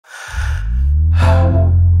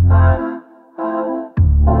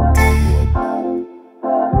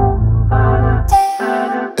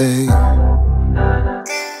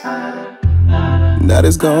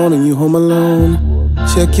gone and you home alone.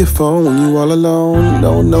 Check your phone when you all alone.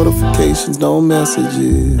 No notifications, no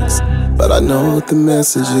messages, but I know what the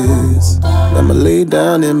message is. I'ma lay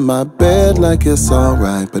down in my bed like it's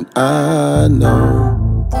alright, but I know.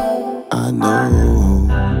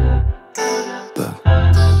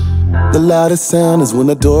 The loudest sound is when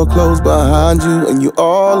the door closed behind you and you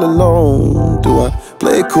all alone. Do I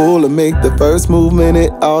play it cool or make the first movement?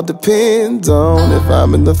 It all depends on if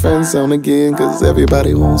I'm in the friend zone again, cause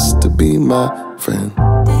everybody wants to be my friend.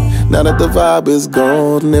 Now that the vibe is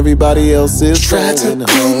gone and everybody else is try to going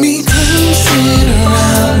pull home. me close and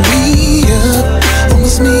around me up,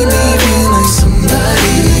 almost made me feel like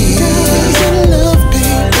somebody doesn't love,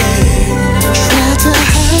 baby. Try to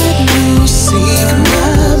hide no secret,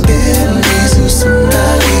 my bed needs to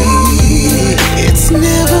somebody. It's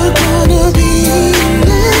never gonna be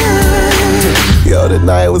enough. Yo, that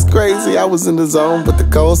night was crazy, I was in the zone, but the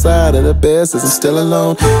cold side of the bed says I'm still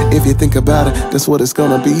alone. If you think about it, that's what it's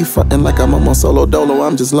gonna be. Frontin' like I'm on my solo dolo,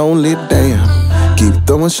 I'm just lonely, damn. Keep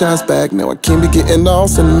throwing shots back, now I can't be getting all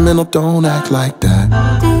sentimental, don't act like that.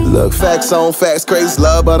 Look, facts on facts, crazy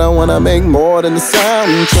love, but I wanna make more than the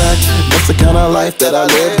soundtrack. That's the kind of life that I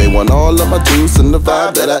live. They want all of my juice and the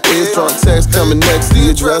vibe that I is. Drunk text coming next, the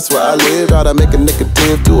address where I live. Try to make a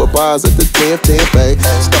negative to a positive 10, babe.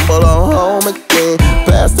 Stumble on home again,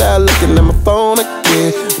 passed out looking at my phone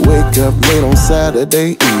again. Wake up late on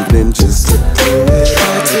Saturday evening just to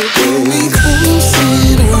try to pull me close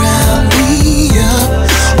and around me up,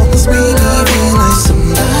 almost made me feel like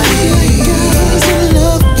somebody doesn't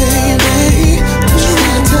love, baby.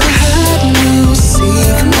 Try to hide no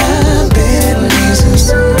secret, my bed needs to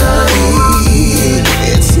somebody.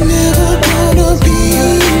 It's never gonna be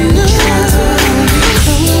enough. Try to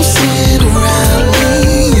pull me close and around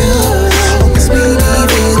me up, almost made me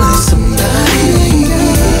feel like somebody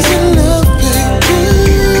doesn't love, baby.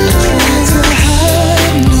 Try to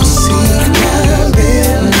hide no secret, my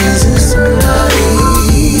bed needs to somebody.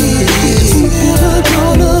 It's never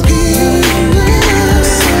gonna be enough.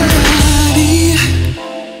 Somebody,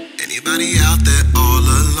 anybody out there all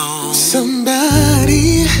alone?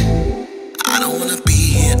 Somebody, I don't wanna be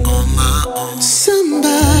here on my own.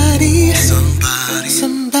 Somebody, like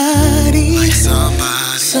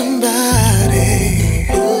somebody.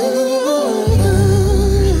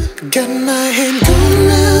 Got my head going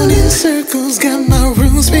round in circles, got my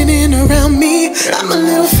room spinning around me. I'm a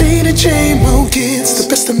little faded, J-Mo gets the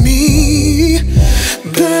best of me,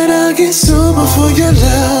 but I'll get sober for your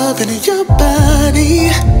love and your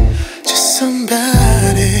body. Just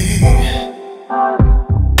somebody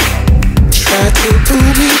try to pull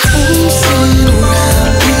me